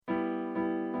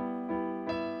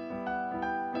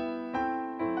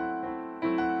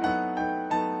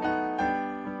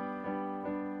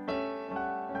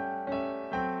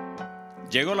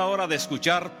Llegó la hora de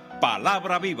escuchar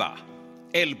Palabra Viva,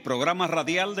 el programa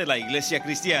radial de la Iglesia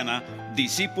Cristiana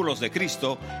Discípulos de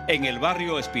Cristo en el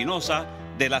barrio Espinosa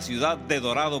de la ciudad de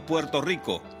Dorado, Puerto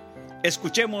Rico.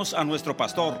 Escuchemos a nuestro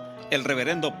pastor, el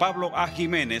reverendo Pablo A.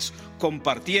 Jiménez,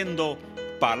 compartiendo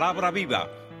Palabra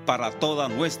Viva para toda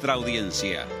nuestra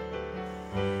audiencia.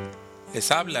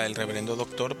 Les habla el reverendo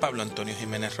doctor Pablo Antonio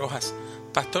Jiménez Rojas,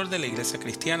 pastor de la Iglesia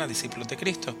Cristiana Discípulos de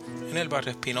Cristo en el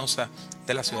barrio Espinosa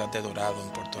de la ciudad de Dorado,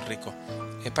 en Puerto Rico.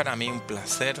 Es para mí un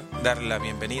placer darle la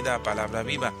bienvenida a Palabra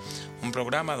Viva, un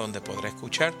programa donde podrá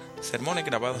escuchar sermones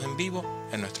grabados en vivo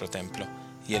en nuestro templo.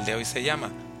 Y el de hoy se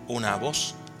llama Una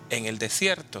voz en el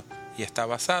desierto y está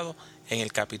basado en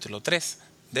el capítulo 3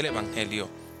 del Evangelio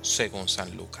según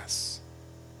San Lucas.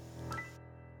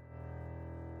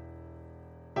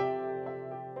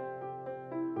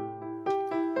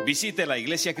 Visite la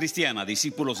Iglesia Cristiana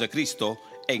Discípulos de Cristo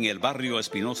en el barrio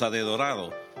Espinosa de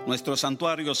Dorado. Nuestro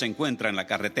santuario se encuentra en la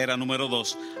carretera número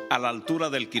 2, a la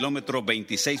altura del kilómetro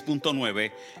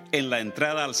 26.9, en la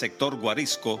entrada al sector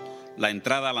Guarisco, la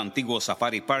entrada al antiguo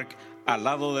Safari Park, al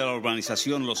lado de la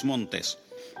urbanización Los Montes.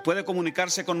 Puede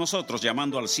comunicarse con nosotros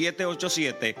llamando al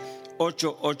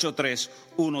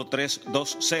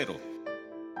 787-883-1320.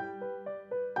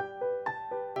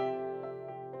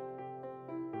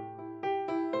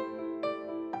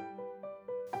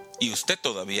 Y usted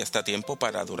todavía está a tiempo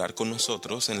para adorar con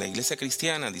nosotros en la Iglesia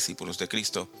Cristiana Discípulos de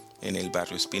Cristo, en el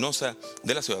barrio Espinosa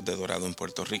de la ciudad de Dorado, en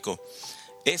Puerto Rico.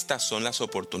 Estas son las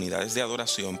oportunidades de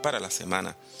adoración para la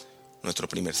semana. Nuestro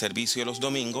primer servicio los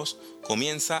domingos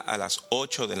comienza a las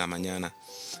 8 de la mañana.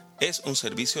 Es un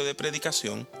servicio de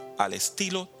predicación al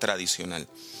estilo tradicional.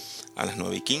 A las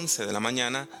 9:15 de la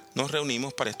mañana nos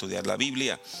reunimos para estudiar la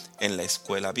Biblia en la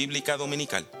Escuela Bíblica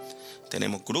Dominical.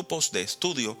 Tenemos grupos de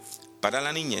estudio para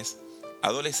la niñez,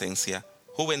 adolescencia,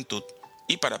 juventud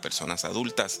y para personas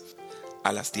adultas.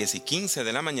 A las 10:15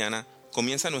 de la mañana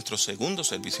comienza nuestro segundo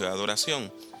servicio de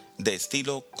adoración, de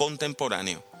estilo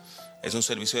contemporáneo. Es un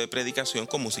servicio de predicación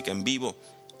con música en vivo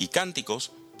y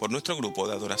cánticos por nuestro grupo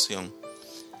de adoración.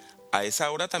 A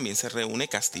esa hora también se reúne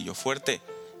Castillo Fuerte,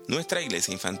 nuestra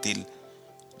iglesia infantil,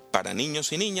 para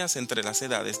niños y niñas entre las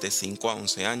edades de 5 a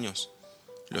 11 años.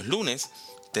 Los lunes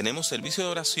tenemos servicio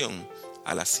de oración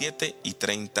a las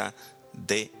 7:30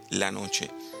 de la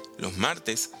noche. Los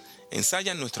martes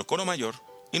ensayan nuestro coro mayor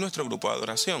y nuestro grupo de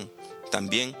adoración,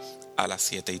 también a las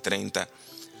 7:30.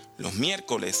 Los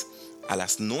miércoles a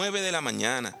las 9 de la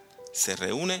mañana se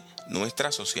reúne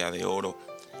nuestra Sociedad de Oro.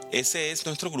 Ese es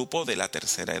nuestro grupo de la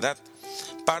tercera edad,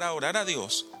 para orar a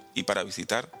Dios y para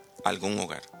visitar algún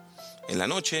hogar. En la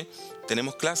noche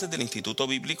tenemos clases del Instituto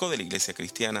Bíblico de la Iglesia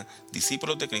Cristiana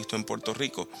Discípulos de Cristo en Puerto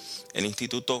Rico, el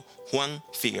Instituto Juan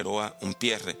Figueroa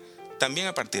Umpierre, también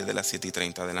a partir de las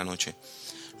 7:30 de la noche.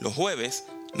 Los jueves,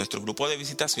 nuestro grupo de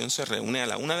visitación se reúne a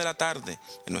la 1 de la tarde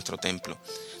en nuestro templo,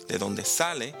 de donde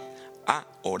sale a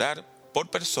orar por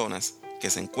personas que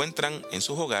se encuentran en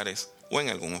sus hogares o en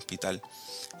algún hospital.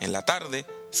 En la tarde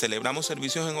celebramos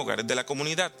servicios en hogares de la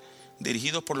comunidad,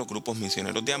 dirigidos por los grupos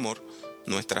misioneros de amor,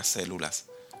 nuestras células.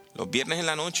 Los viernes en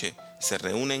la noche se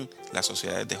reúnen las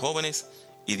sociedades de jóvenes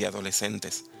y de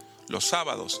adolescentes. Los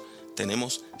sábados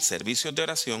tenemos servicios de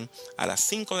oración a las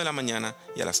 5 de la mañana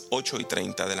y a las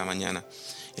 8:30 de la mañana.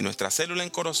 Y nuestra célula en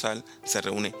Corozal se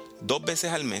reúne 2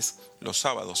 veces al mes, los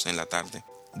sábados en la tarde.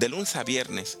 De lunes a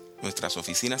viernes, nuestras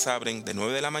oficinas abren de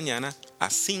 9 de la mañana a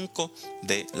 5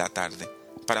 de la tarde.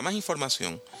 Para más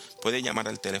información, puede llamar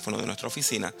al teléfono de nuestra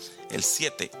oficina, el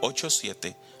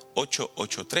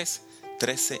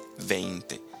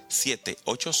 787-883-1320,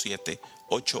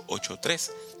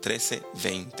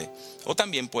 787-883-1320. O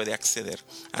también puede acceder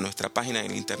a nuestra página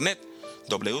en internet,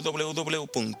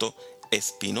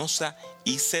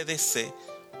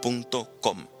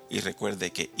 www.espinosaicdc.com. Y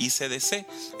recuerde que ICDC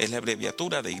es la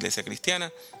abreviatura de Iglesia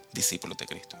Cristiana Discípulos de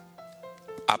Cristo.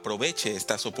 Aproveche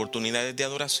estas oportunidades de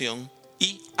adoración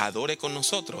y adore con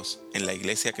nosotros en la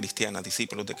Iglesia Cristiana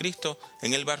Discípulos de Cristo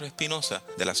en el barrio Espinosa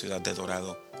de la ciudad de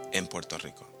Dorado, en Puerto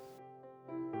Rico.